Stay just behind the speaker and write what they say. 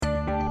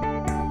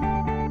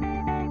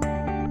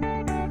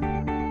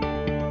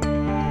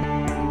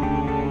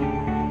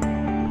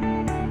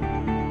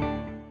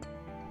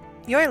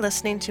You're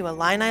listening to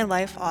Illini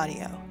Life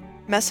Audio,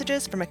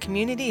 messages from a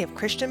community of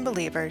Christian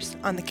believers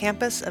on the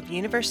campus of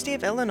University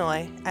of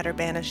Illinois at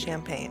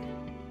Urbana-Champaign.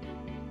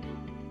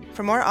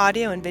 For more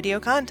audio and video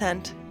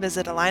content,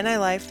 visit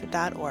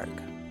IlliniLife.org.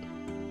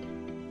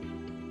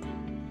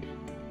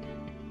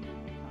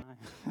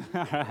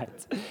 All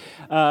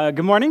right.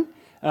 Good morning.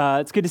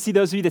 It's good to see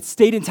those of you that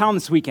stayed in town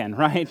this weekend,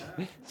 right?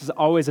 This is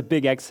always a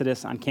big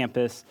exodus on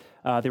campus.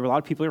 There were a lot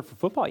of people here for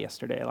football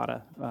yesterday, a lot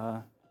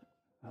of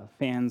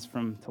fans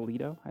from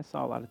Toledo. I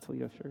saw a lot of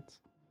Toledo shirts.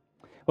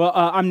 Well,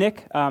 I'm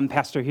Nick,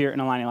 pastor here in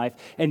Illini Life,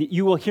 and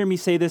you will hear me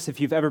say this if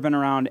you've ever been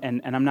around,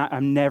 and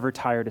I'm never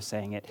tired of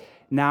saying it.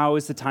 Now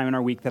is the time in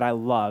our week that I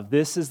love.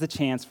 This is the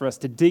chance for us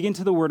to dig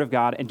into the Word of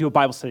God and do a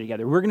Bible study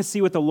together. We're going to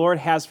see what the Lord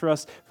has for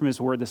us from His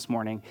Word this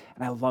morning,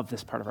 and I love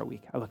this part of our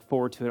week. I look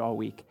forward to it all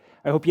week.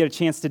 I hope you had a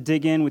chance to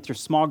dig in with your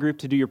small group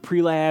to do your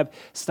pre-lab,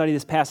 study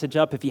this passage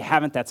up. If you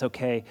haven't, that's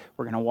okay.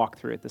 We're going to walk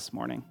through it this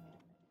morning.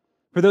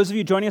 For those of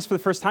you joining us for the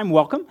first time,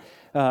 welcome.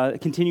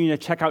 Continuing to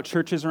check out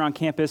churches around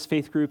campus,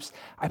 faith groups.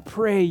 I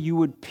pray you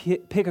would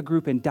pick a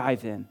group and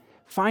dive in.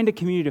 Find a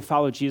community to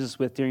follow Jesus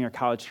with during your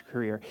college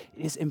career.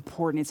 It is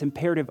important. It's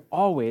imperative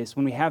always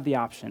when we have the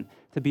option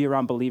to be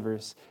around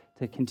believers,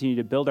 to continue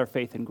to build our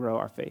faith and grow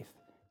our faith,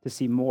 to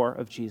see more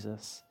of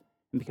Jesus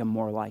and become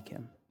more like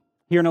Him.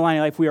 Here in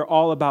Illini Life, we are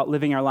all about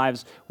living our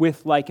lives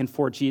with, like, and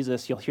for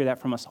Jesus. You'll hear that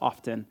from us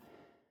often.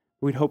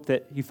 We'd hope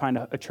that you find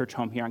a church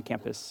home here on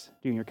campus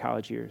during your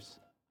college years.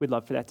 We'd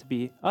love for that to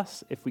be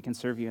us if we can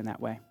serve you in that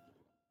way.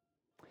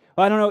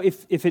 Well, I don't know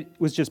if it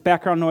was just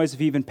background noise, if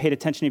you even paid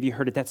attention, if you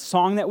heard it. That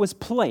song that was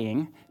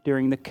playing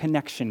during the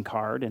connection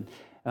card and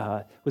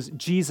was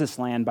Jesus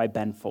Land by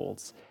Ben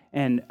Folds.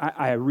 And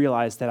I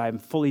realized that I'm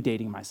fully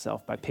dating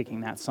myself by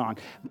picking that song.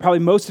 Probably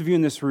most of you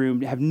in this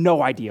room have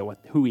no idea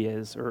who he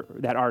is or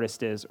that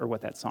artist is or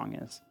what that song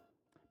is.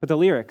 But the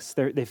lyrics,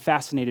 they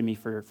fascinated me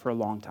for a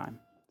long time.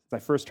 I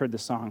first heard the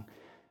song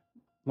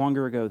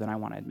longer ago than I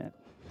want to admit.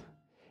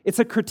 It's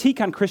a critique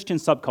on Christian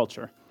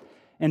subculture.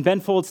 And Ben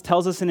Folds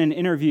tells us in an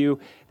interview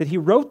that he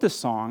wrote the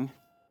song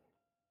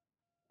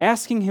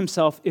asking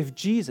himself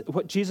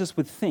what Jesus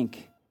would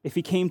think if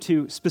he came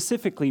to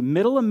specifically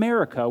Middle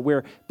America,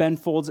 where Ben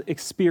Folds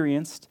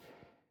experienced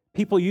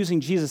people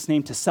using Jesus'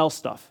 name to sell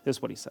stuff,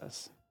 is what he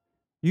says.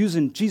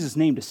 Using Jesus'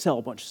 name to sell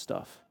a bunch of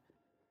stuff.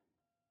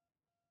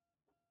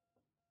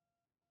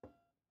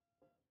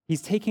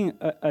 He's taking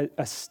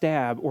a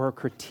stab or a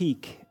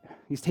critique,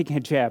 he's taking a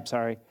jab,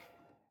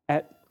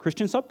 at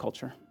Christian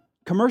subculture,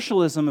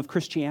 commercialism of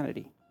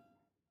Christianity,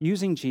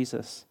 using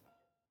Jesus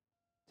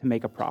to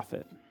make a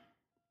profit.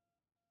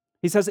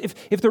 He says,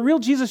 if the real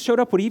Jesus showed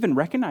up, would he even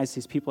recognize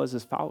these people as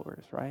his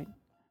followers, right?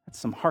 That's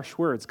some harsh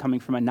words coming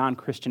from a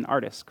non-Christian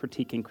artist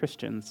critiquing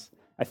Christians.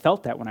 I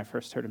felt that when I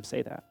first heard him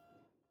say that.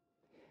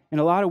 In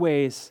a lot of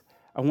ways,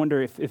 I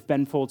wonder if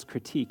Ben Folds'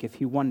 critique, if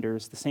he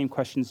wonders the same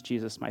questions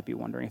Jesus might be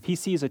wondering, if he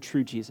sees a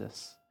true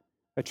Jesus,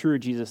 a truer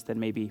Jesus than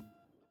maybe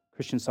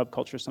Christian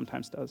subculture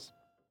sometimes does.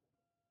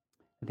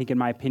 I think, in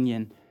my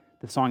opinion,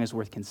 the song is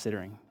worth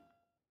considering.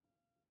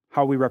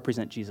 How we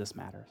represent Jesus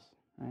matters,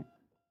 right?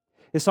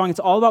 This song, it's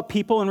all about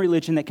people and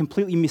religion that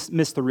completely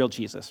miss the real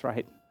Jesus,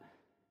 right?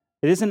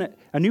 It isn't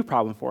a new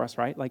problem for us,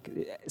 right?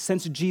 Like,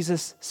 since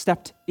Jesus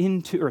stepped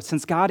into earth,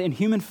 since God in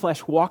human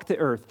flesh walked the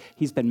earth,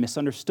 he's been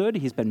misunderstood,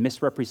 he's been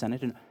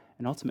misrepresented,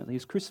 and ultimately he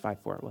was crucified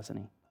for it, wasn't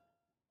he?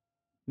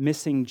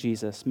 Missing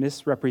Jesus,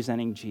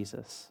 misrepresenting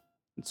Jesus.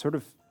 It's sort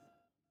of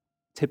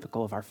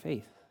typical of our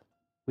faith.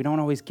 We don't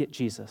always get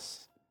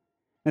Jesus.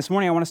 This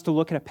morning, I want us to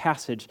look at a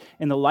passage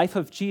in the life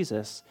of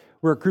Jesus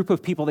where a group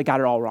of people, they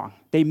got it all wrong.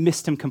 They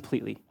missed him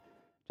completely,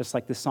 just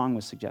like this song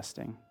was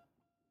suggesting,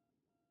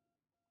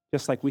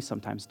 just like we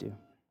sometimes do.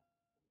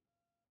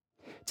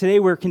 Today,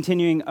 we're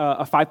continuing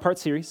a 5-part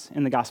series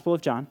in the Gospel of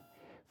John,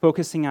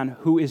 focusing on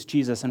who is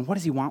Jesus and what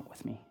does he want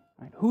with me?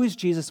 Right? Who is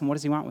Jesus and what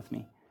does he want with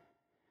me?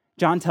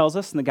 John tells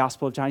us in the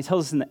Gospel of John, he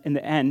tells us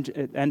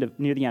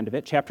near the end of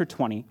it, chapter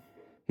 20,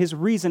 his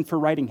reason for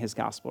writing his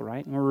gospel,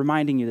 right? And we're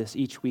reminding you this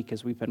each week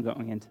as we've been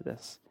going into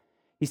this.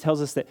 He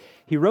tells us that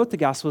he wrote the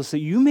gospel so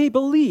you may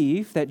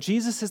believe that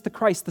Jesus is the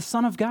Christ, the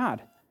Son of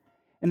God,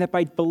 and that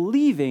by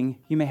believing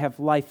you may have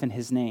life in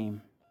his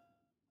name.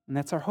 And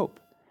that's our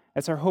hope.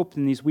 That's our hope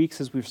in these weeks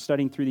as we're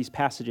studying through these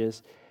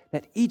passages,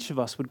 that each of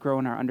us would grow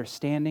in our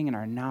understanding and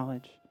our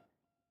knowledge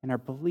and our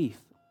belief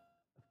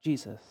of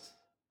Jesus,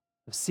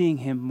 of seeing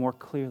him more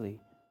clearly,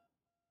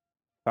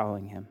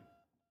 following him,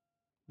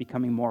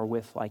 becoming more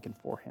with, like, and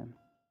for him.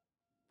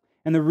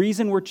 And the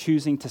reason we're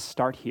choosing to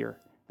start here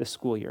this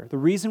school year, the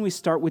reason we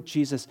start with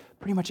Jesus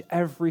pretty much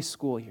every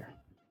school year,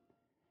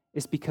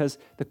 is because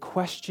the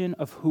question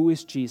of who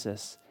is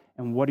Jesus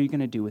and what are you going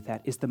to do with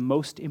that is the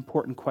most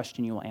important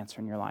question you will answer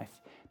in your life.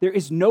 There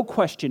is no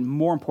question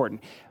more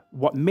important.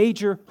 What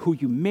major, who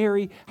you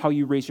marry, how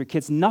you raise your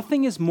kids,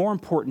 nothing is more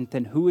important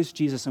than who is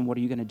Jesus and what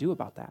are you going to do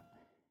about that.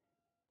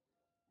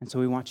 And so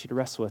we want you to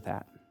wrestle with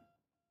that.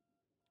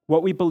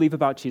 What we believe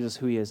about Jesus,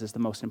 who he is the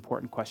most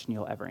important question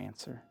you'll ever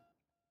answer.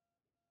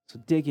 So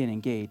dig in,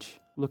 engage,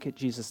 look at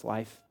Jesus'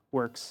 life,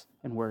 works,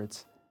 and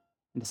words,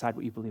 and decide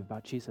what you believe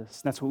about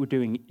Jesus. And that's what we're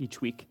doing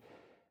each week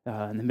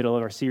in the middle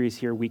of our series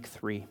here, week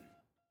 3.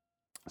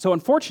 So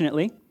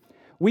unfortunately,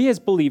 we as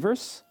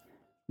believers,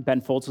 Ben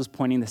Folds was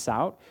pointing this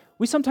out,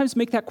 we sometimes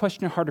make that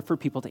question harder for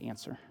people to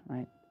answer,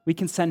 right? We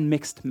can send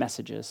mixed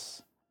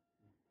messages.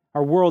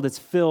 Our world is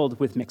filled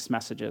with mixed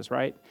messages,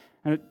 right?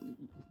 And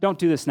don't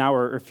do this now,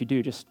 or if you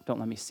do, just don't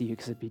let me see you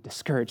because it'd be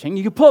discouraging.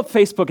 You can pull up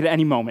Facebook at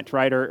any moment,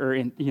 right, or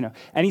in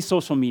any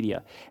social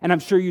media, and I'm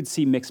sure you'd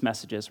see mixed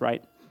messages,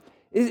 right?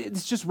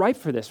 It's just ripe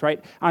for this,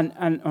 right?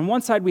 On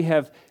one side, we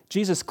have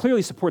Jesus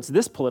clearly supports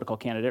this political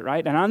candidate,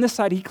 right? And on this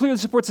side, he clearly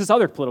supports this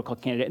other political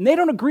candidate, and they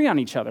don't agree on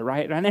each other,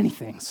 right, on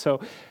anything.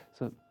 So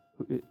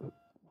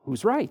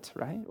who's right?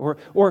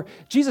 Or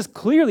Jesus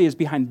clearly is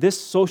behind this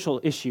social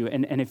issue,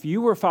 and if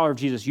you were a follower of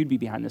Jesus, you'd be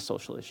behind this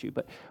social issue.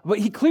 But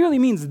he clearly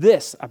means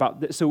this about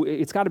this, so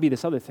it's got to be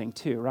this other thing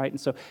too, right?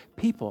 And so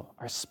people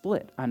are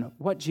split on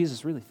what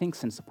Jesus really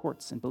thinks and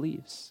supports and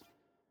believes.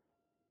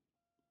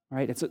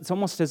 Right? It's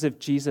almost as if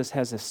Jesus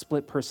has a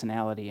split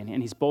personality,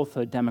 and he's both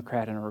a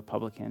Democrat and a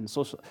Republican,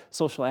 social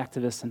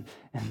activist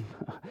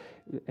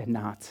and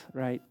not,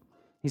 right?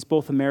 He's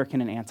both American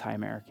and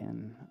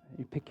anti-American.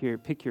 You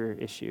pick your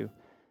issue.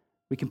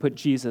 We can put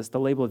Jesus, the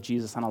label of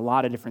Jesus, on a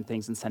lot of different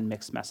things and send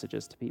mixed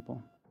messages to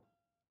people.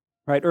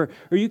 Right? Or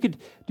you could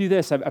do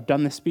this. I've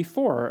done this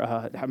before.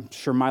 I'm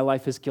sure my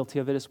life is guilty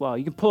of it as well.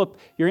 You can pull up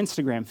your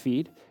Instagram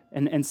feed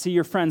and see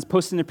your friends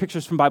posting their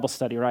pictures from Bible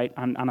study, right,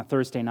 on a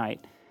Thursday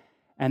night.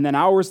 And then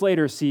hours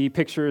later, see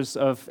pictures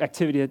of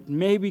activity that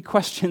maybe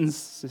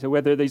questions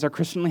whether these are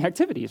Christianly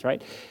activities, right?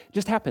 It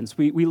just happens.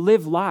 We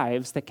live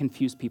lives that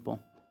confuse people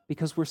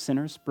because we're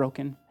sinners,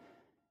 broken,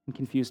 and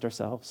confused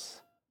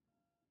ourselves.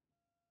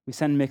 We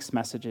send mixed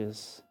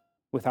messages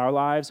with our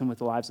lives and with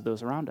the lives of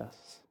those around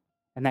us.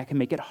 And that can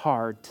make it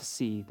hard to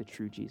see the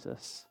true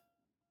Jesus.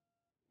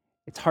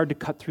 It's hard to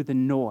cut through the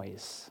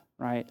noise,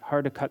 right?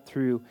 Hard to cut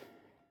through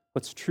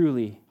what's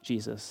truly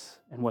Jesus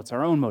and what's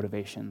our own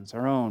motivations,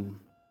 our own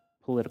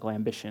political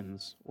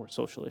ambitions, or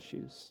social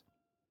issues.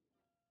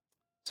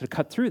 So to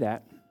cut through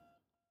that,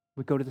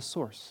 we go to the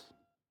source.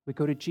 We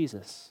go to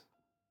Jesus.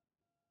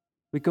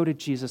 We go to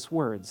Jesus'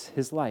 words,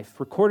 his life,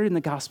 recorded in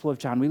the Gospel of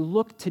John. We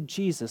look to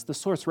Jesus, the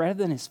source, rather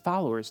than his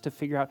followers, to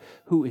figure out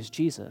who is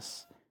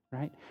Jesus,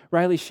 right?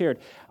 Riley shared,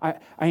 I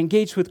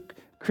engaged with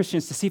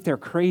Christians to see if they're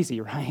crazy,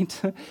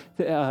 right?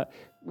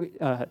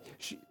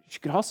 She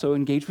could also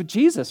engage with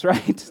Jesus,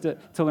 right,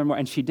 to learn more,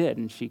 and she did,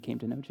 and she came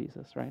to know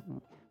Jesus, right?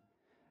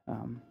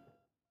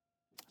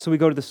 So we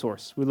go to the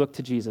source. We look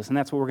to Jesus, and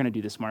that's what we're going to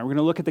do this morning. We're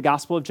going to look at the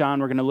Gospel of John.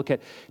 We're going to look at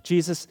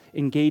Jesus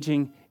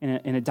engaging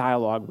in a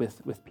dialogue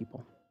with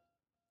people,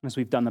 as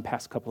we've done the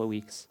past couple of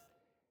weeks.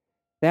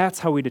 That's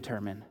how we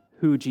determine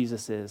who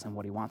Jesus is and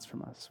what he wants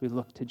from us. We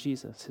look to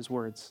Jesus, his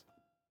words,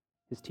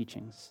 his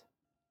teachings.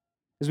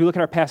 As we look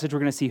at our passage, we're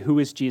going to see who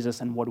is Jesus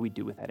and what do we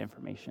do with that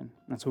information.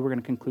 That's what we're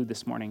going to conclude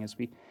this morning as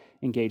we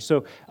engage.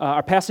 So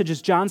our passage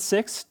is John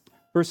 6,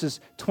 verses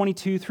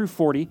 22 through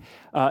 40.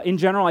 In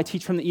general, I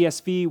teach from the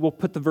ESV. We'll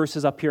put the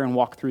verses up here and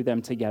walk through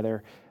them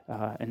together,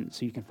 and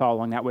so you can follow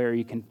along that way, or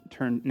you can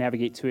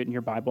navigate to it in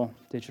your Bible,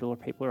 digital or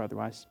paper or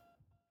otherwise.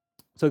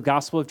 So the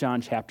Gospel of John,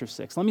 chapter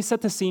 6. Let me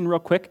set the scene real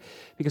quick,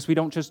 because we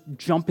don't just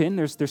jump in.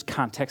 There's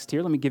context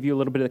here. Let me give you a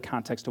little bit of the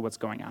context of what's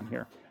going on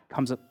here.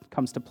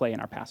 Comes to play in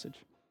our passage.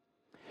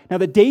 Now,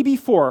 the day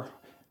before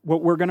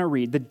what we're going to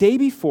read, the day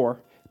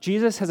before,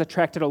 Jesus has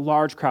attracted a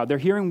large crowd. They're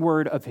hearing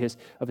word of his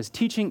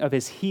teaching, of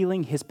his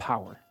healing, his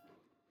power.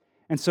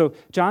 And so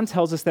John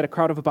tells us that a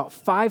crowd of about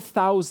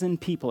 5,000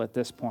 people at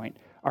this point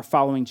are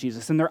following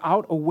Jesus. And they're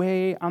out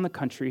away on the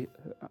country,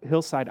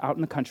 hillside out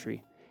in the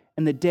country.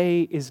 And the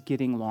day is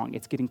getting long.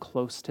 It's getting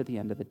close to the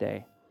end of the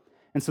day.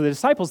 And so the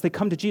disciples, they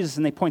come to Jesus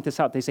and they point this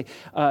out. They say,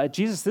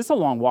 Jesus, this is a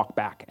long walk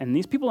back. And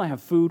these people don't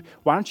have food.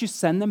 Why don't you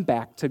send them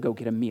back to go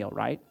get a meal,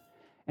 right?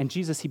 And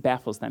Jesus, he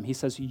baffles them. He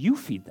says, you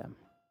feed them.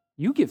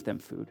 You give them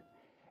food.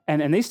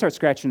 And they start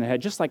scratching their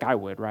head just like I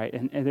would, right?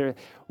 And they're,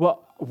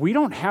 well, we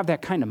don't have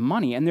that kind of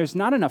money, and there's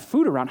not enough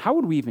food around. How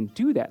would we even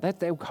do that?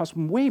 That would cost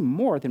way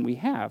more than we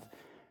have,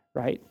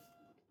 right?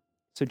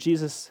 So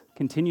Jesus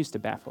continues to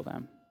baffle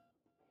them.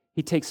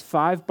 He takes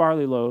 5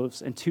 barley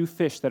loaves and 2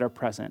 fish that are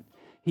present.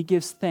 He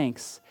gives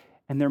thanks,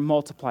 and they're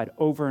multiplied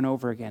over and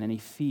over again, and he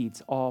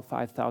feeds all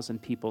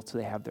 5,000 people till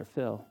they have their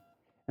fill.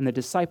 And the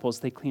disciples,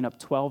 they clean up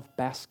 12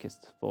 baskets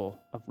full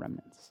of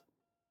remnants.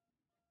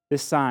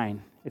 This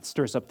sign, it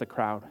stirs up the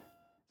crowd.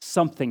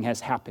 Something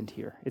has happened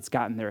here. It's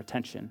gotten their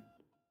attention.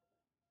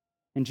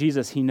 And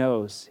Jesus, he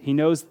knows. He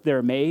knows they're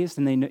amazed,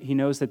 and he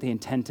knows that they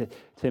intend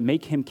to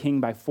make him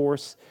king by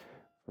force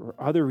or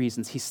other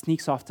reasons. He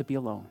sneaks off to be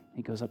alone.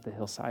 He goes up the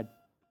hillside.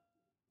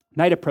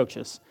 Night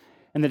approaches,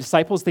 and the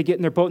disciples, they get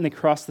in their boat and they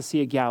cross the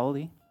Sea of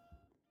Galilee.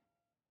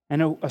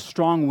 And a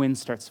strong wind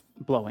starts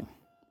blowing,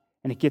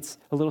 and it gets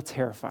a little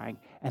terrifying.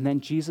 And then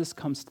Jesus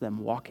comes to them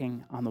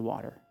walking on the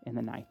water in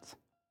the night.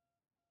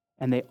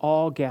 And they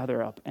all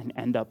gather up and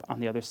end up on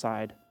the other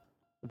side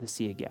of the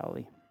Sea of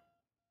Galilee.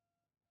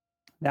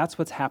 That's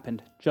what's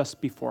happened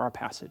just before our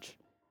passage,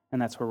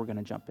 and that's where we're going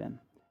to jump in.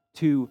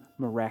 2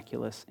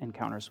 miraculous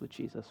encounters with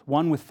Jesus.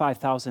 One with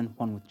 5,000,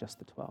 one with just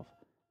the 12.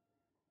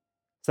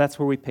 So that's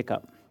where we pick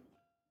up.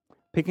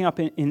 Picking up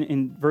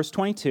in verse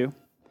 22,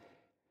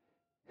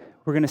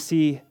 we're going to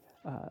see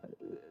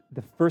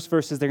the first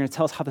verses. They're going to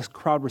tell us how this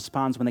crowd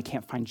responds when they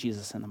can't find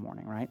Jesus in the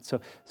morning, right? So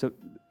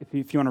if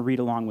you want to read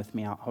along with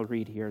me, I'll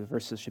read here. The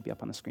verses should be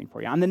up on the screen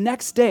for you. On the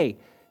next day,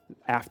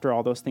 after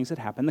all those things had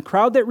happened, the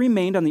crowd that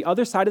remained on the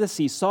other side of the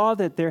sea saw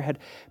that there had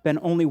been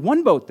only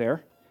one boat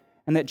there,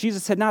 and that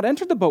Jesus had not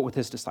entered the boat with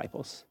his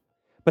disciples,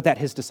 but that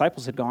his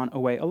disciples had gone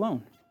away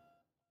alone.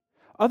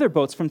 Other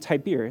boats from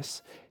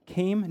Tiberias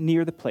came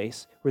near the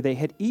place where they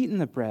had eaten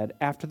the bread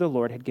after the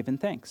Lord had given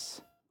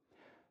thanks.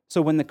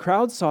 So when the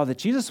crowd saw that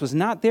Jesus was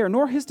not there,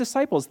 nor his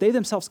disciples, they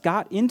themselves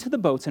got into the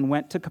boats and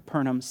went to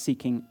Capernaum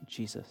seeking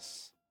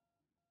Jesus.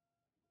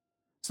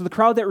 So the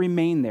crowd that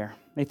remained there,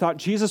 they thought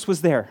Jesus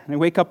was there. And they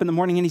wake up in the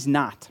morning and he's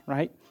not,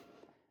 right?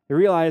 They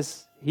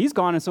realize he's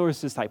gone and so are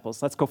his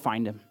disciples. Let's go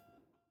find him.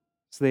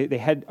 So they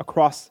head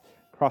across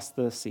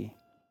the sea.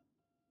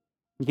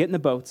 You get in the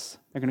boats,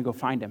 they're going to go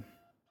find him.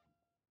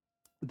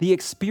 The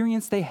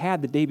experience they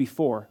had the day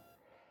before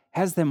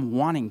has them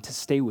wanting to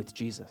stay with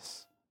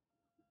Jesus,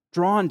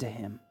 drawn to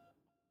him.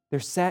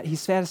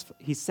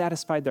 He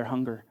satisfied their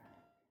hunger.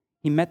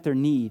 He met their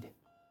need.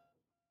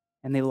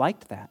 And they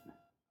liked that.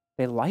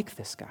 They like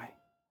this guy.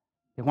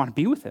 They want to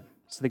be with him.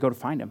 So they go to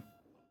find him.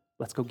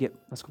 Let's go get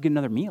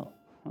another meal.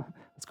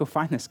 Let's go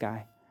find this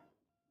guy.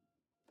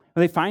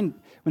 When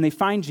they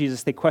find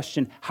Jesus, they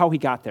question how he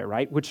got there,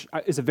 right? Which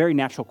is a very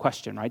natural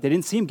question, right? They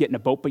didn't see him get in a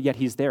boat, but yet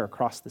he's there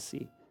across the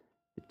sea.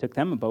 It took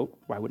them a boat.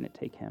 Why wouldn't it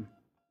take him?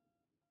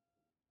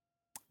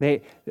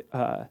 They're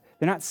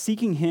not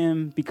seeking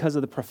him because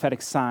of the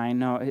prophetic sign.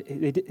 No,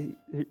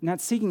 they're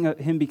not seeking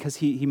him because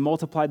he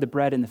multiplied the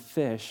bread and the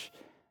fish.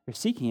 They're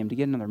seeking him to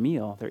get another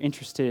meal. They're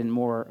interested in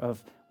more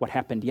of what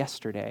happened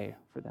yesterday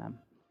for them.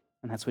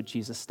 And that's what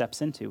Jesus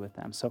steps into with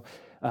them. So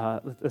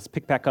let's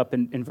pick back up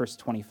in verse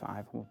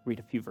 25. We'll read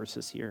a few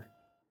verses here.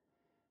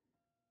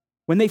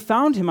 When they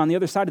found him on the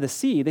other side of the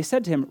sea, they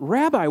said to him,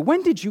 "Rabbi,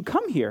 when did you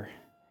come here?"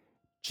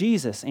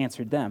 Jesus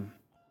answered them,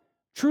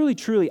 "Truly,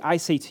 truly, I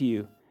say to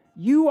you,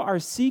 you are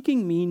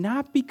seeking me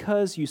not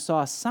because you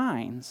saw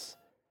signs,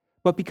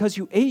 but because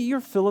you ate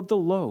your fill of the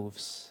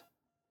loaves.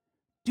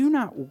 Do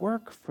not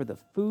work for the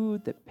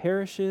food that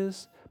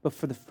perishes, but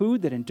for the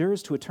food that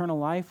endures to eternal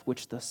life,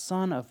 which the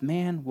Son of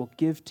Man will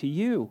give to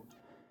you.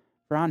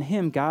 For on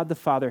him God the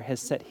Father has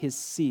set his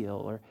seal,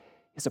 or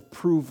his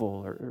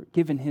approval, or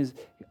given his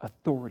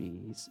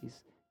authority.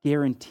 He's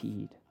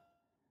guaranteed."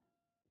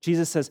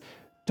 Jesus says,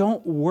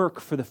 don't work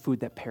for the food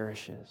that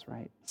perishes,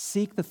 right?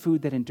 Seek the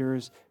food that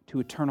endures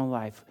to eternal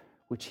life,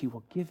 which he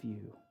will give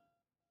you.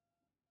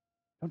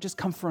 Don't just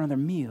come for another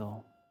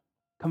meal.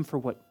 Come for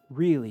what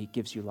really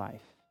gives you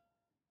life.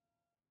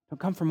 Don't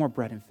come for more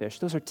bread and fish.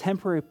 Those are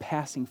temporary,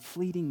 passing,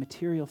 fleeting,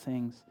 material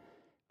things.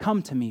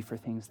 Come to me for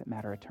things that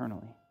matter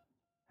eternally.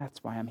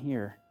 That's why I'm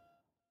here.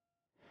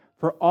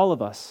 For all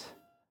of us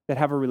that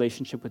have a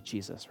relationship with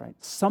Jesus, right?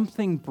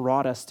 Something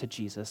brought us to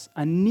Jesus.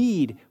 A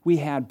need we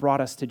had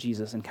brought us to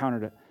Jesus,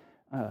 encountered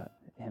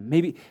him.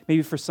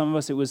 Maybe for some of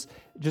us it was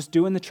just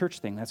doing the church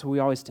thing. That's what we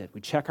always did.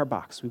 We check our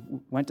box. We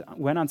went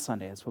on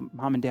Sunday. That's what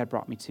mom and dad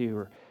brought me to,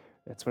 or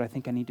that's what I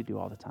think I need to do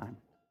all the time.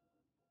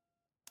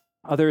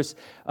 Others,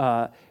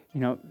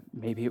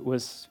 maybe it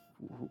was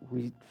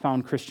we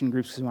found Christian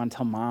groups because we want to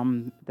tell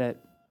mom that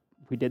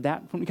we did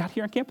that when we got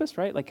here on campus,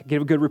 right? Like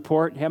give a good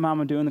report. Hey, mom,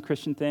 I'm doing the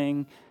Christian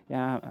thing.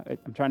 Yeah,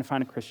 I'm trying to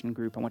find a Christian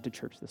group. I went to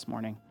church this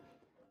morning.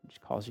 She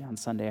calls you on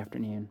Sunday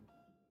afternoon.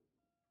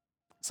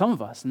 Some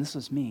of us, and this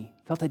was me,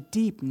 felt a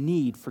deep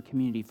need for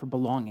community, for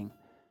belonging,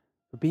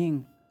 for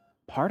being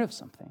part of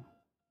something.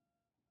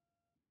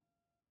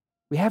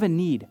 We have a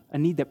need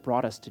that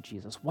brought us to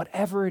Jesus.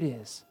 Whatever it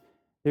is,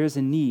 there is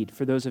a need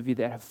for those of you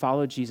that have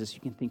followed Jesus. You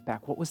can think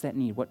back, what was that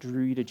need? What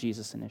drew you to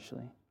Jesus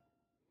initially?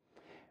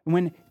 And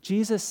when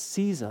Jesus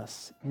sees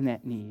us in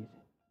that need,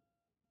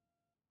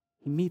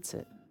 he meets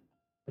it,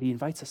 but he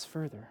invites us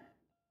further.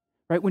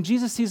 Right? When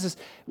Jesus sees us,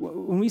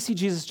 when we see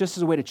Jesus just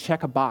as a way to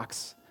check a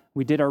box,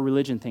 we did our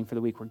religion thing for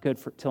the week, we're good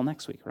till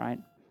next week, right?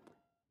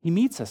 He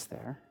meets us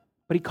there,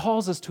 but he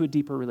calls us to a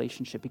deeper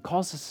relationship. He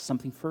calls us to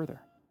something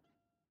further.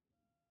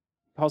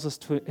 He calls us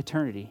to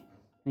eternity,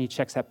 and he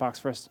checks that box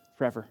for us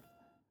forever.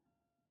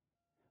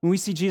 When we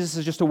see Jesus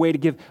as just a way to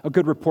give a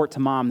good report to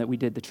mom that we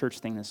did the church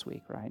thing this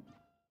week, right?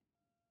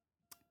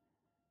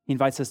 He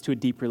invites us to a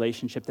deep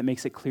relationship that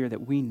makes it clear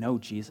that we know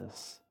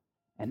Jesus,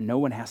 and no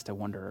one has to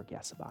wonder or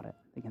guess about it.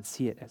 They can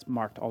see it as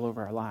marked all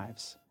over our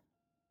lives.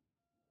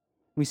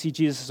 We see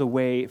Jesus as a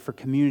way for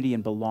community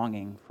and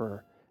belonging,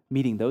 for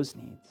meeting those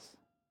needs.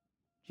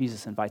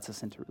 Jesus invites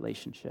us into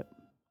relationship.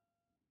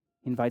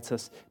 He invites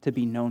us to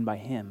be known by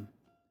him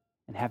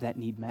and have that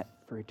need met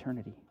for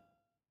eternity.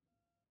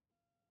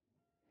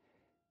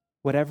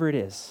 Whatever it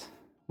is,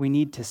 we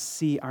need to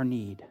see our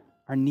need.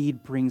 Our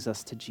need brings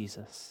us to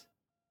Jesus.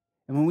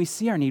 And when we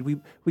see our need,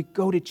 we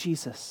go to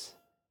Jesus.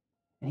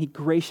 And he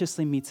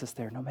graciously meets us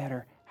there, no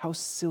matter how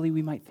silly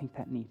we might think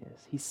that need is.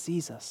 He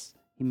sees us.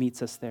 He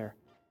meets us there,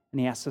 and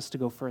he asks us to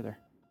go further,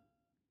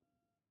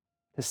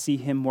 to see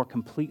him more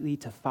completely,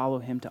 to follow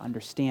him, to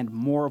understand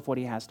more of what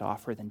he has to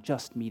offer than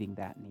just meeting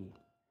that need.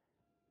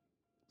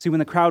 See, when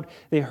the crowd,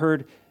 they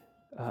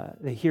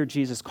hear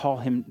Jesus call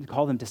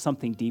them to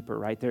something deeper,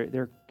 right?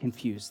 They're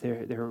confused.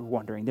 They're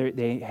wondering.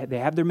 They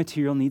have their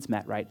material needs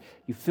met, right?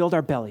 You filled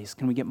our bellies.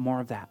 Can we get more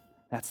of that?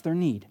 That's their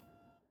need.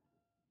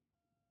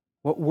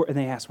 And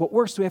they ask, what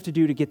works do we have to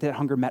do to get that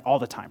hunger met all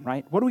the time,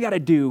 right? What do we got to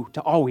do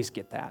to always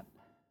get that?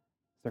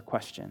 Their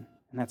question.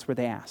 And that's where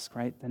they ask,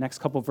 right? The next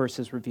couple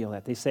verses reveal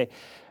that. They say,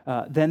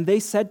 then they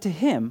said to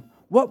him,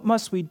 what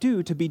must we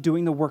do to be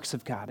doing the works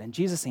of God? And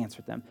Jesus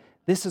answered them,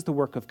 this is the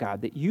work of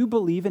God, that you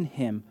believe in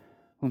him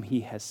whom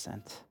he has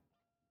sent.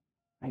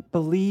 Right?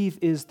 Believe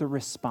is the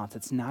response.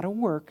 It's not a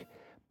work.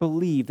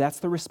 Believe, that's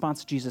the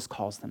response Jesus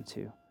calls them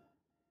to.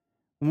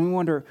 When we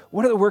wonder,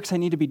 what are the works I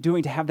need to be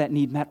doing to have that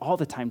need met all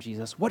the time,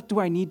 Jesus? What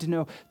do I need to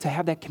know to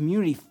have that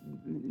community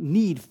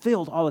need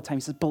filled all the time?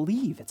 He says,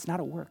 believe. It's not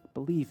a work.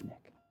 Believe,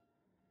 Nick.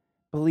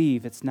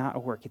 Believe. It's not a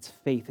work. It's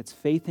faith. It's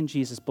faith in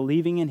Jesus.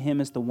 Believing in him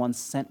as the one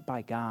sent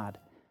by God.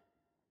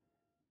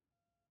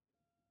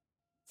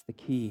 It's the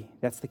key.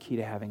 That's the key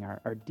to having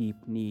our deep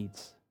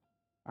needs,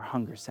 our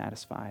hunger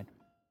satisfied,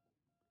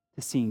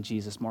 to seeing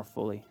Jesus more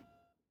fully,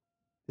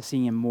 to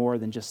seeing him more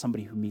than just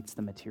somebody who meets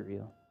the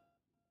material.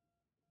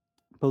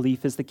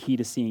 Belief is the key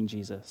to seeing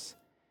Jesus.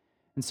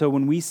 And so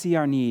when we see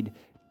our need,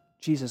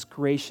 Jesus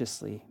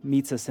graciously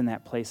meets us in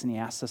that place, and he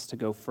asks us to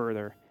go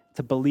further,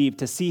 to believe,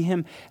 to see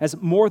him as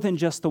more than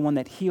just the one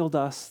that healed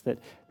us,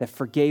 that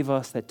forgave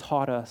us, that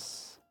taught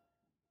us,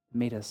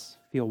 made us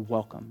feel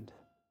welcomed.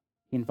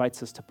 He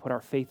invites us to put our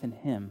faith in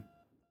him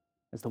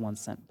as the one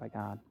sent by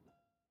God.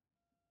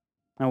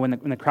 Now, when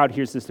the crowd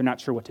hears this, they're not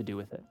sure what to do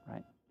with it,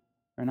 right?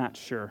 They're not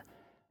sure.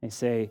 They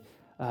say,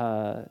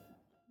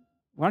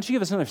 why don't you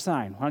give us another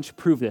sign? Why don't you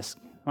prove this?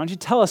 Why don't you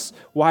tell us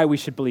why we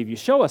should believe you?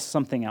 Show us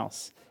something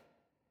else.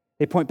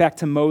 They point back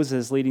to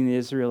Moses leading the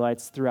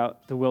Israelites through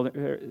the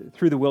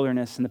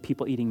wilderness and the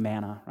people eating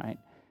manna, right?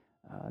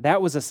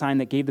 That was a sign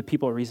that gave the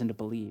people a reason to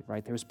believe,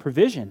 right? There was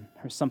provision.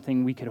 There's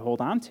something we could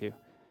hold on to.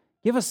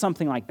 Give us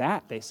something like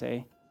that, they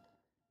say.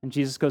 And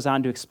Jesus goes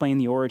on to explain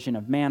the origin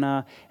of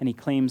manna, and he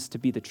claims to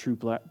be the true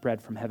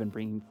bread from heaven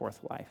bringing forth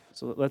life.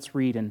 So let's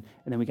read, and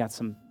then we got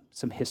some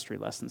history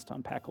lessons to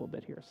unpack a little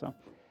bit here. So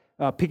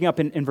picking up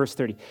in verse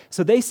 30.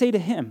 So they say to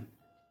him,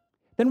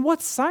 then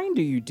what sign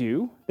do you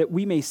do that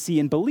we may see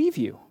and believe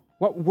you?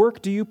 What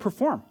work do you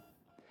perform?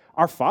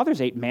 Our fathers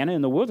ate manna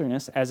in the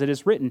wilderness, as it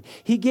is written,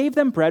 he gave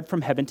them bread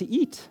from heaven to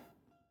eat.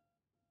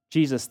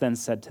 Jesus then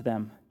said to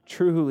them,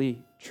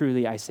 truly,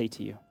 truly, I say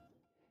to you,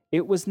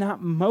 it was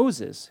not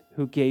Moses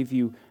who gave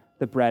you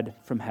the bread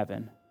from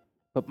heaven,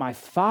 but my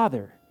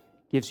Father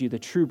gives you the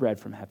true bread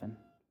from heaven.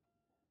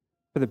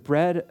 For the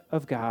bread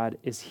of God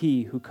is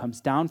he who comes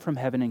down from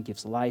heaven and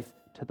gives life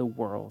to the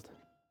world.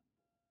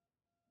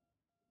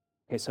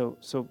 Okay, so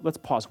let's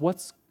pause.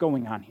 What's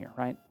going on here,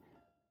 right?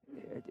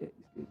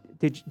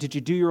 Did you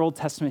do your Old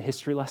Testament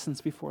history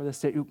lessons before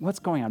this? What's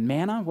going on?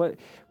 Manna?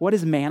 What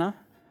is manna?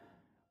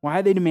 Why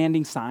are they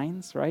demanding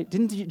signs, right?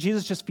 Didn't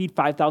Jesus just feed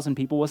 5,000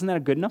 people? Wasn't that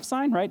a good enough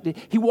sign, right?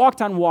 He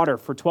walked on water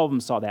for 12 of them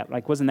saw that.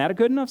 Like, wasn't that a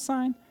good enough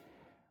sign,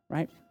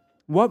 right?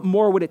 What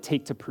more would it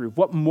take to prove?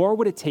 What more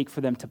would it take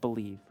for them to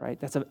believe, right?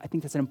 I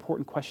think that's an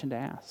important question to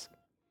ask,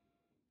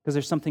 because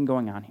there's something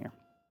going on here.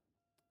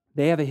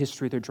 They have a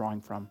history they're drawing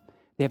from.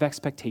 They have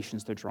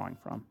expectations they're drawing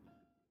from.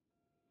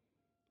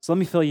 So let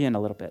me fill you in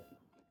a little bit.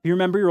 If you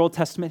remember your Old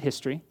Testament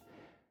history,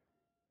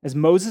 as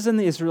Moses and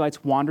the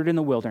Israelites wandered in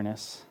the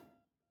wilderness,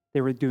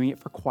 they were doing it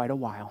for quite a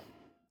while,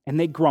 and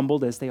they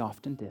grumbled, as they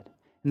often did.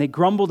 And they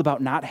grumbled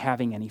about not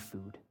having any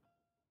food.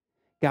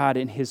 God,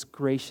 in his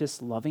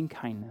gracious, loving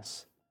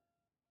kindness,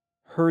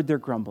 heard their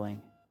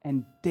grumbling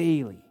and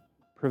daily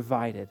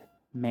provided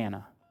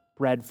manna,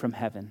 bread from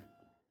heaven,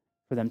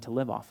 for them to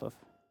live off of.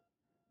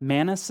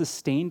 Manna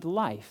sustained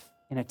life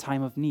in a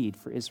time of need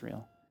for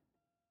Israel.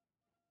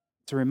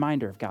 It's a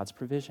reminder of God's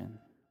provision.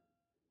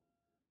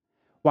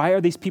 Why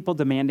are these people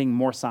demanding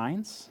more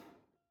signs?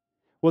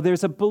 Well,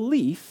 there's a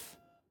belief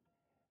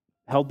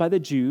held by the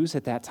Jews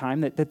at that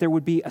time that there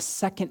would be a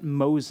second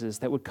Moses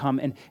that would come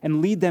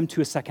and lead them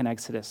to a second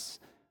Exodus.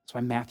 That's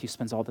why Matthew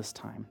spends all this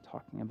time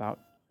talking about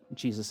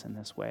Jesus in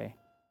this way.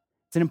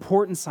 It's an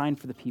important sign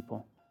for the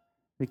people.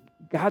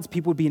 God's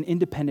people would be an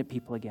independent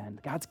people again.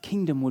 God's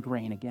kingdom would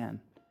reign again.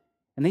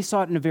 And they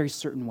saw it in a very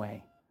certain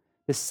way.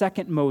 The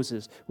second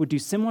Moses would do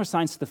similar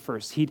signs to the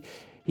first.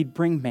 He'd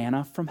bring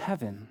manna from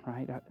heaven,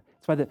 right?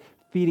 That's why the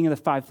feeding of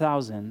the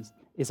 5,000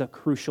 is a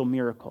crucial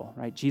miracle,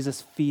 right?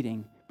 Jesus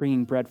feeding,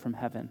 bringing bread from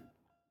heaven.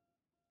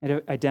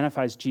 It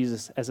identifies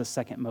Jesus as a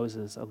second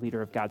Moses, a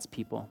leader of God's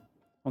people,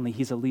 only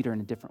he's a leader in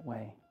a different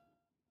way,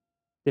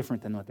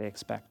 different than what they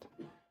expect.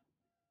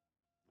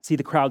 See,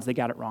 the crowds, they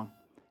got it wrong.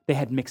 They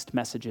had mixed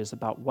messages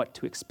about what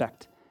to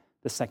expect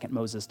the second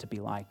Moses to be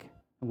like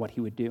and what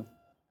he would do.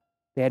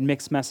 They had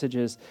mixed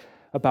messages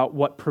about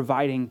what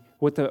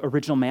the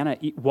original manna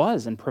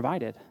was and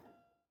provided.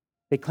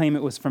 They claim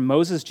it was from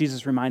Moses.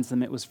 Jesus reminds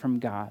them it was from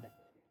God.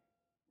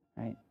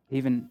 right? They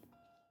even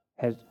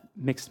had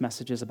mixed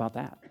messages about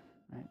that,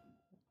 right?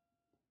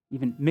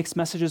 Even mixed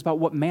messages about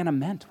what manna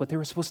meant, what they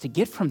were supposed to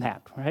get from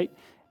that, right?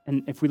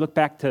 And if we look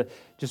back to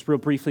just real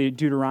briefly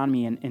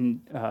Deuteronomy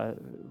and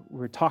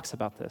where it talks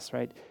about this,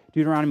 right?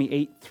 Deuteronomy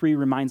 8:3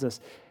 reminds us,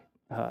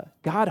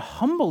 God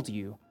humbled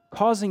you,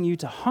 causing you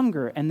to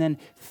hunger and then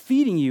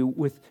feeding you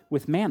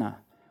with manna,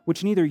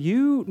 which neither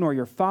you nor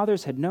your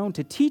fathers had known,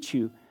 to teach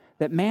you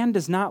that man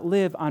does not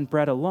live on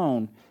bread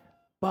alone,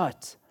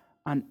 but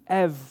on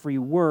every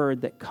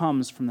word that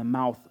comes from the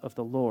mouth of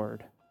the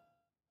Lord.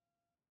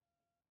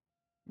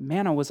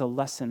 Manna was a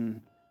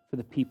lesson for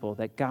the people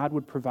that God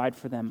would provide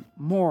for them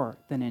more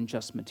than in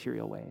just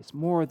material ways,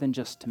 more than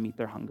just to meet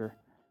their hunger.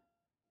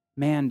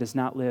 Man does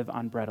not live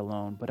on bread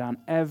alone, but on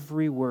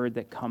every word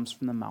that comes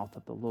from the mouth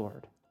of the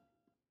Lord.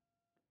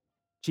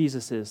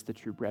 Jesus is the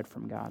true bread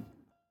from God,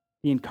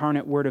 the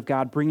incarnate Word of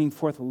God, bringing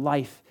forth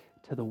life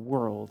to the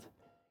world.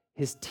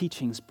 His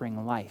teachings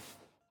bring life.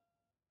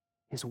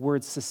 His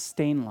words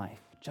sustain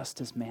life,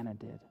 just as manna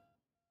did.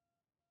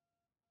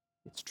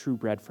 It's true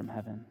bread from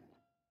heaven.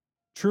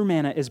 True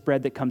manna is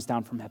bread that comes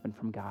down from heaven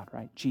from God,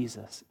 right?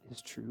 Jesus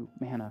is true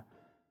manna.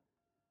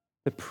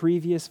 The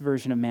previous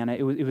version of manna,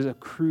 it was a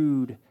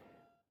crude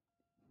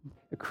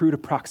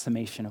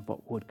approximation of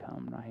what would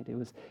come, right?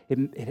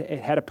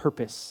 It had a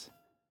purpose,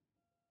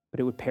 but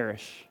it would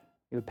perish.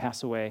 It would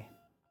pass away.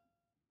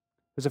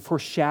 It was a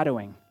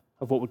foreshadowing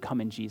of what would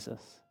come in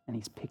Jesus, and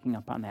he's picking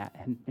up on that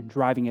and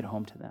driving it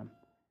home to them.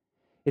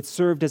 It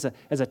served as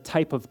a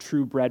type of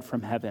true bread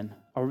from heaven,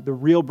 or the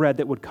real bread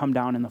that would come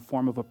down in the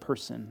form of a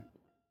person,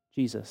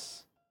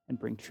 Jesus, and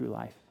bring true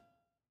life.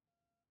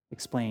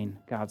 Explain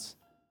God's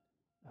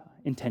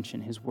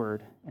intention, his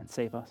word, and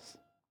save us.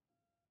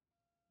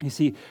 You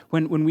see,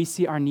 when we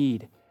see our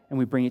need and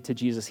we bring it to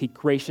Jesus, he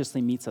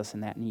graciously meets us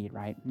in that need,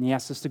 right? And he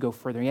asks us to go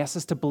further. He asks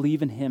us to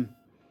believe in him.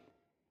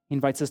 He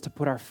invites us to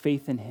put our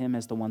faith in him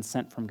as the one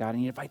sent from God. And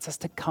he invites us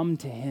to come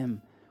to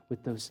him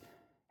with those,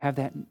 have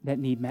that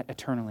need met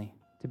eternally,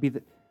 to be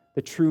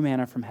the true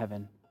manna from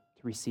heaven,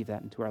 to receive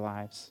that into our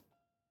lives,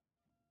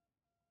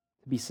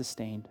 to be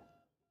sustained.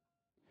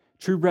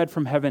 True bread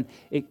from heaven,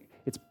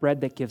 it's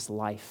bread that gives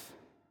life.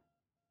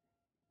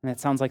 And that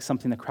sounds like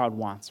something the crowd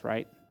wants,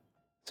 right?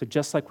 So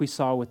just like we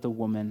saw with the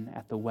woman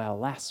at the well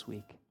last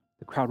week,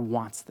 the crowd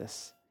wants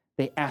this.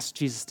 They ask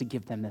Jesus to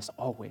give them this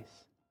always.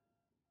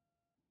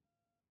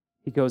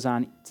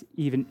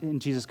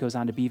 Jesus goes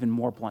on to be even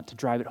more blunt, to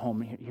drive it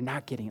home. You're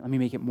not getting it. Let me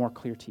make it more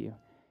clear to you.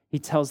 He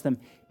tells them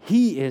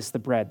he is the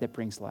bread that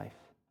brings life,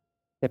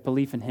 that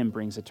belief in him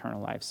brings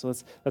eternal life. So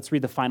let's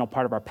read the final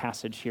part of our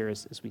passage here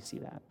as we see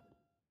that.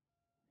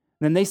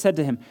 And then they said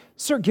to him,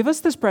 "Sir, give us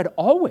this bread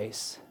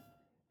always."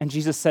 And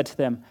Jesus said to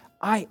them,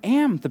 "I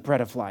am the bread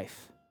of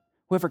life.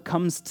 Whoever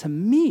comes to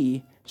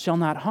me shall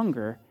not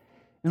hunger,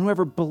 and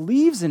whoever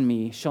believes in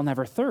me shall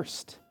never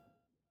thirst.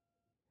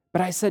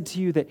 But I said to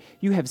you that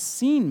you have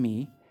seen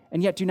me,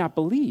 and yet do not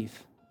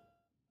believe.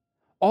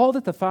 All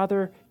that the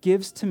Father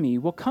gives to me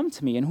will come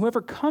to me, and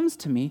whoever comes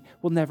to me I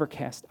will never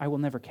cast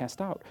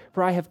out.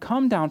 For I have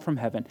come down from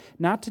heaven,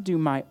 not to do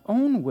my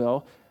own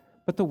will,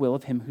 but the will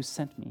of him who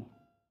sent me.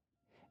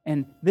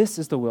 And this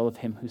is the will of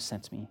him who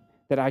sent me,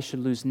 that I should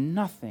lose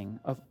nothing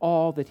of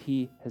all that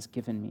he has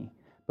given me,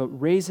 but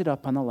raise it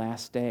up on the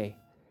last day.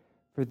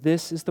 For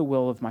this is the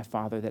will of my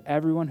Father, that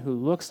everyone who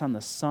looks on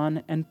the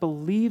Son and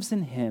believes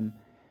in him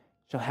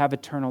shall have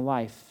eternal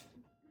life,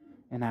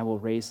 and I will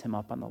raise him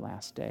up on the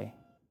last day."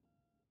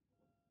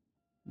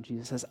 And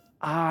Jesus says,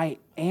 "I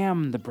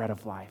am the bread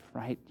of life,"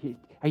 right?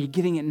 Are you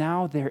getting it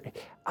now? There,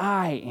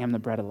 I am the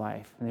bread of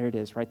life. And there it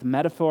is, right? The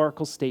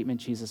metaphorical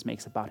statement Jesus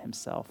makes about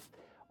himself,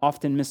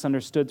 often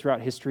misunderstood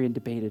throughout history and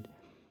debated.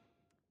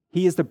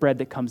 He is the bread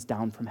that comes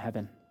down from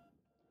heaven.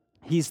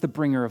 He's the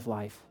bringer of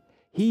life.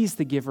 He's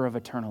the giver of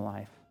eternal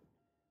life,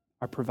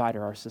 our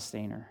provider, our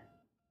sustainer.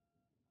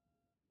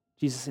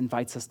 Jesus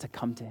invites us to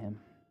come to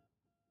him,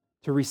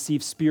 to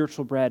receive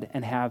spiritual bread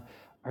and have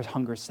our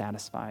hunger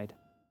satisfied,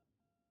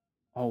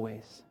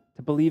 always,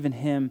 to believe in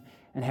him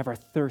and have our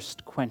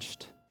thirst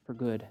quenched for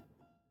good.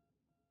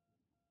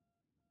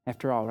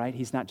 After all, right,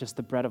 he's not just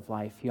the bread of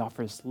life, he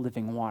offers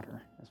living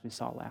water, as we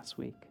saw last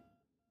week.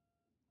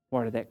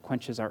 Water that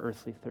quenches our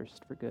earthly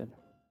thirst for good.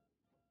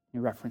 He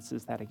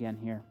references that again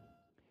here.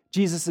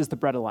 Jesus is the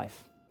bread of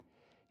life.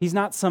 He's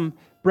not some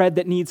bread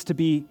that needs to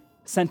be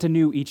sent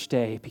anew each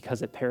day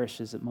because it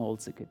perishes, it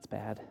molds, it gets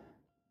bad.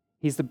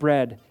 He's the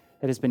bread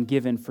that has been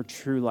given for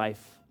true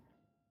life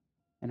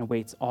and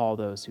awaits all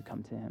those who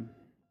come to him.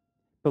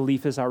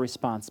 Belief is our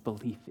response.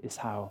 Belief is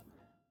how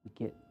we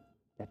get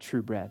that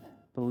true bread.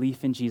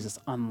 Belief in Jesus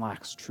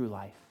unlocks true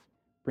life,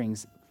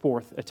 brings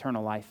forth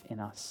eternal life in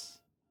us.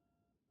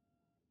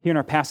 Here in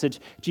our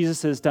passage,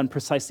 Jesus has done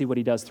precisely what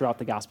he does throughout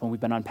the gospel, and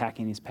we've been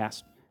unpacking these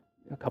past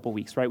a couple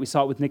weeks, right? We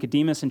saw it with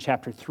Nicodemus in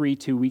chapter 3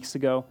 2 weeks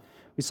ago.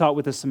 We saw it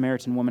with the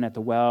Samaritan woman at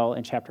the well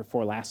in chapter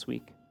 4 last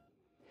week.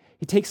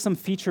 He takes some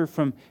feature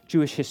from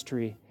Jewish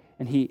history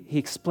and he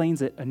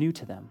explains it anew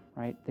to them,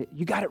 right? That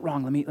you got it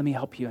wrong. Let me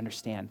help you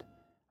understand.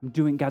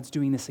 God's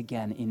doing this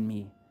again in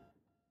me.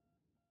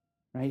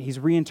 right? He's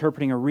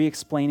reinterpreting or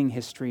re-explaining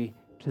history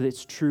to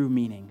its true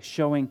meaning,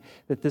 showing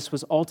that this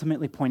was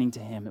ultimately pointing to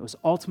him. It was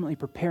ultimately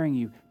preparing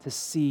you to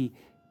see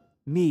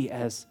me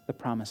as the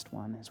promised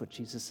one, is what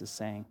Jesus is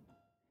saying.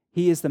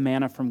 He is the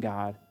manna from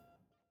God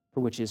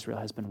for which Israel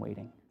has been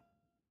waiting.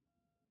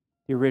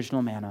 The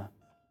original manna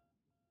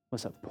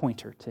was a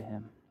pointer to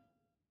him.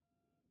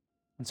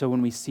 And so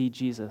when we see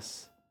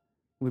Jesus,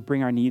 we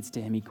bring our needs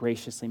to him, he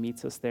graciously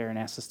meets us there and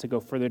asks us to go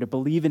further, to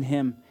believe in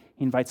him.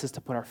 He invites us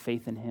to put our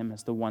faith in him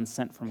as the one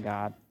sent from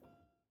God.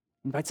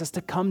 He invites us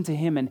to come to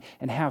him and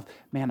have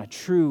manna,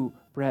 true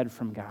bread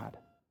from God,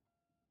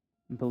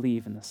 and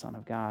believe in the Son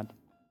of God.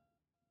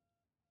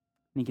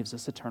 And he gives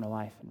us eternal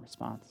life in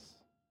response.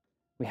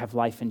 We have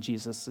life in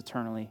Jesus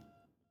eternally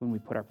when we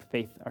put our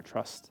faith, our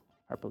trust,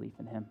 our belief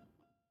in him.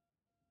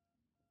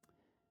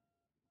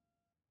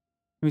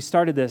 We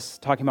started this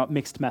talking about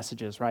mixed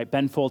messages, right?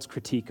 Ben Folds'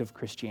 critique of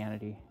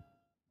Christianity.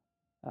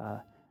 I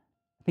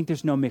think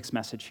there's no mixed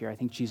message here. I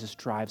think Jesus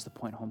drives the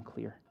point home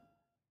clear.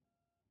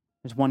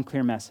 There's one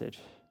clear message.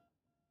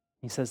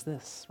 He says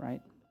this,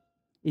 right?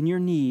 In your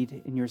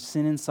need, in your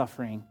sin and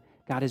suffering,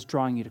 God is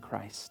drawing you to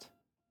Christ,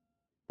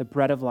 the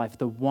bread of life,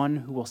 the one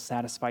who will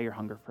satisfy your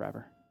hunger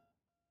forever,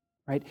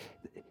 right?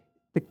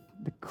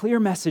 The clear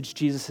message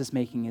Jesus is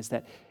making is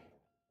that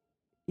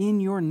in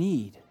your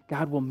need,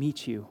 God will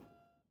meet you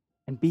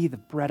and be the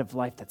bread of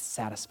life that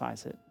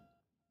satisfies it.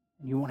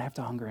 And you won't have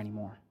to hunger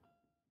anymore.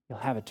 You'll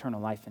have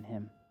eternal life in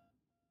him.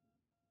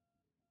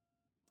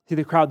 See,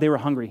 the crowd, they were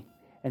hungry,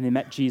 and they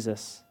met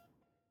Jesus.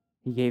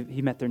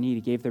 He met their need.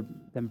 He gave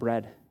them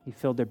bread. He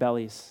filled their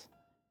bellies,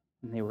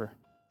 and they were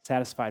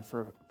satisfied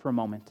for a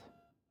moment.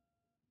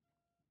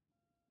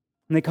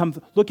 And they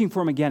come looking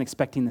for him again,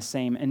 expecting the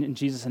same, and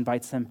Jesus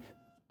invites them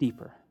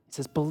deeper. He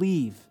says,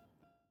 believe.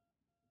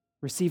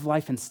 Receive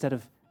life instead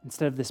of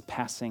this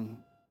passing,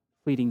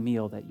 fleeting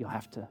meal that you'll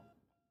have to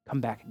come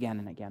back again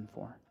and again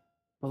for.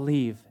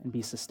 Believe and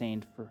be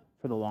sustained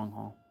for the long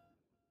haul.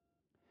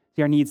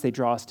 See, our needs, they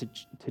draw us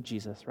to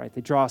Jesus, right?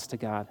 They draw us to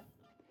God.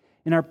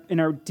 In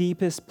our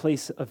deepest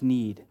place of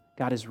need,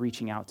 God is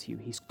reaching out to you.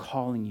 He's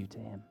calling you to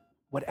him,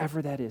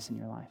 whatever that is in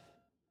your life.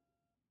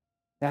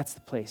 That's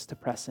the place to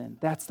press in.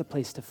 That's the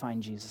place to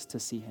find Jesus, to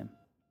see him.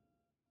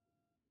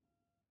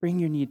 Bring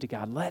your need to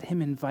God. Let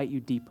him invite you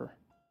deeper.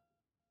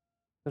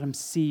 Let him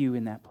see you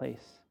in that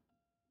place,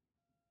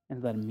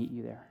 and let him meet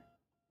you there.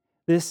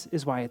 This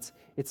is why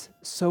it's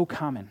so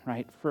common,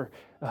 right, for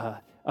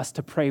us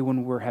to pray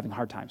when we're having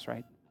hard times,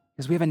 right?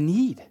 Because we have a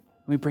need,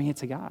 and we bring it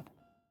to God,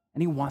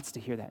 and he wants to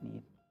hear that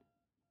need,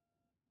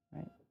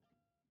 right?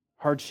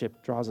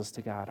 Hardship draws us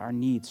to God. Our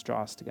needs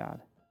draw us to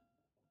God.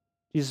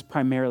 Jesus,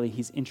 primarily,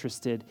 he's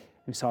interested,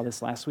 we saw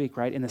this last week,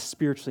 right, in the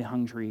spiritually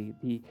hungry,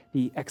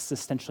 the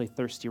existentially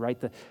thirsty, right?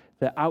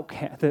 The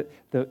outcast,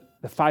 the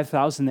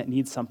 5,000 that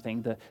need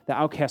something, the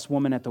outcast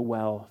woman at the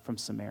well from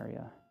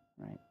Samaria,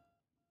 right?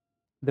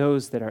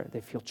 Those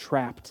they feel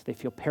trapped, they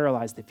feel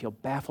paralyzed, they feel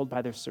baffled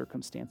by their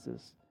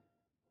circumstances,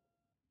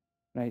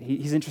 right?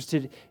 He's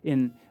interested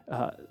in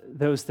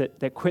those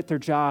that quit their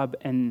job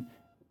and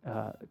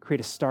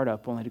create a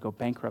startup only to go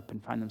bankrupt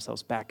and find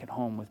themselves back at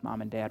home with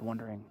mom and dad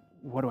wondering,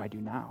 what do I do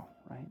now,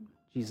 right?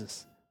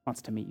 Jesus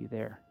wants to meet you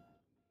there.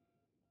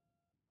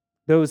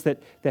 Those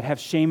that have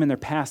shame in their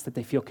past that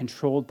they feel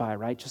controlled by,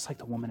 right? Just like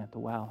the woman at the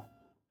well.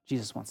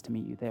 Jesus wants to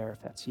meet you there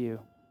if that's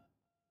you.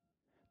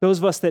 Those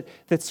of us that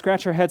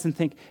scratch our heads and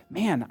think,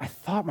 man, I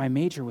thought my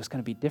major was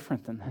going to be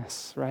different than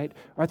this, right?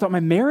 Or I thought my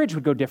marriage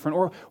would go different,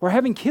 or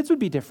having kids would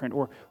be different,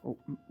 or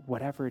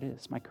whatever it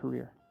is, my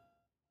career.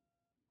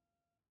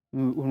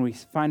 When we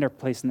find our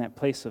place in that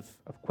place of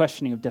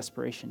questioning, of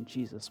desperation,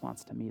 Jesus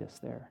wants to meet us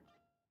there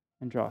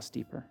and draw us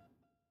deeper.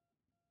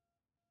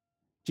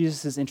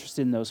 Jesus is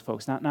interested in those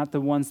folks, not the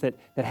ones that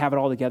have it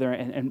all together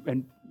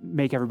and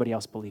make everybody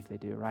else believe they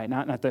do, right?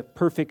 Not the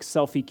perfect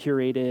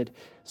selfie-curated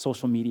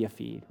social media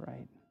feed,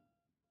 right?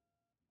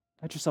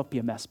 Let yourself be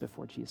a mess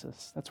before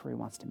Jesus. That's where he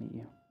wants to meet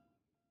you.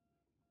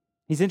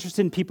 He's interested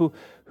in people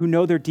who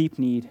know their deep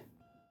need.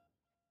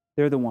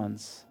 They're the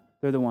ones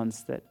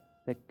that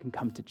can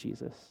come to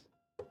Jesus,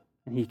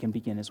 and he can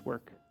begin his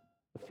work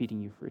of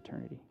feeding you for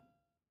eternity.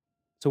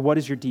 So what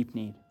is your deep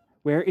need?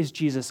 Where is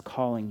Jesus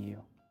calling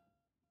you?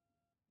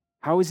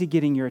 How is he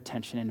getting your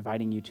attention and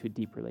inviting you to a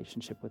deep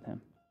relationship with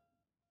him?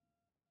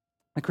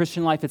 The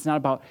Christian life, it's not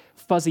about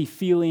fuzzy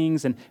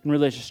feelings and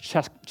religious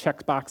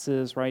check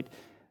boxes, right?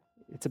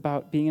 It's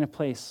about being in a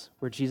place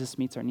where Jesus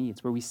meets our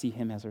needs, where we see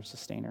him as our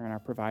sustainer and our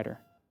provider.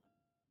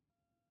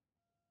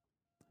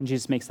 And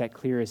Jesus makes that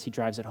clear as he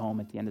drives it home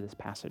at the end of this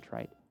passage,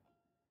 right?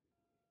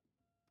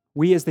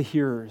 We as the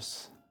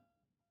hearers,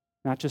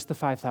 not just the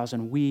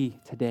 5,000, we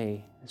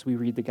today, as we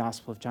read the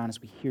Gospel of John,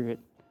 as we hear it,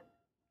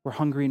 we're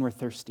hungry and we're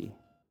thirsty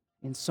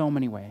in so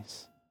many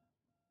ways.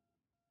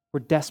 We're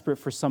desperate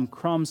for some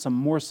crumb, some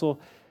morsel,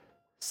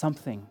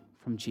 something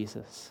from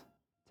Jesus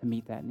to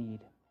meet that need.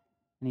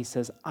 And he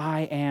says,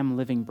 I am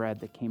living bread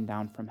that came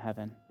down from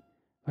heaven.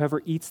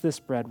 Whoever eats this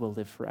bread will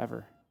live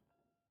forever.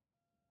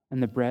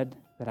 And the bread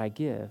that I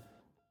give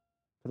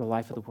for the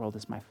life of the world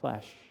is my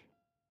flesh.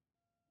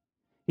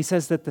 He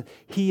says that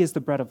he is the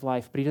bread of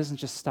life, but he doesn't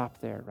just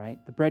stop there,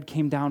 right? The bread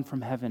came down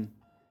from heaven,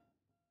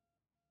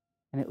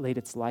 and it laid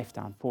its life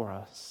down for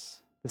us.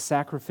 The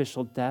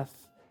sacrificial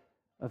death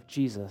of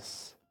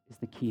Jesus is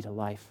the key to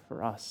life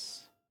for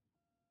us.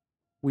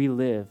 We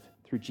live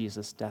through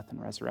Jesus' death and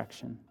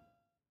resurrection.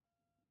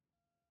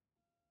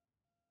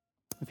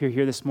 If you're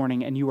here this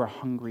morning and you are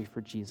hungry for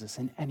Jesus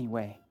in any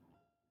way,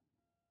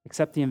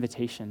 accept the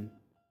invitation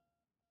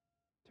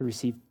to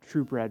receive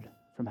true bread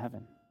from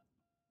heaven,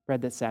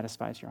 bread that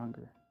satisfies your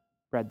hunger,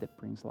 bread that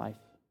brings life,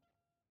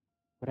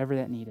 whatever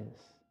that need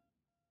is.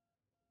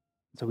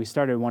 So we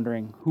started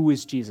wondering, who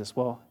is Jesus?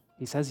 Well,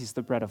 he says he's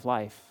the bread of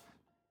life.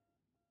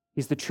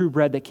 He's the true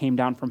bread that came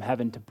down from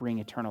heaven to bring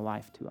eternal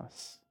life to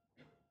us.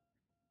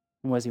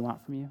 And what does he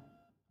want from you?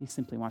 He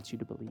simply wants you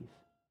to believe.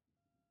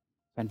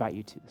 I invite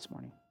you to this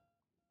morning.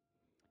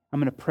 I'm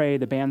going to pray.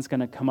 The band's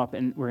going to come up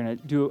and we're going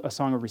to do a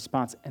song of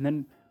response. And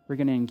then we're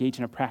going to engage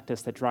in a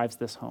practice that drives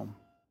this home,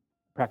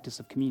 practice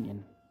of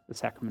communion, the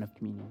sacrament of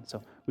communion.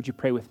 So would you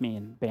pray with me?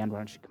 And band, why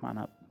don't you come on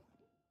up?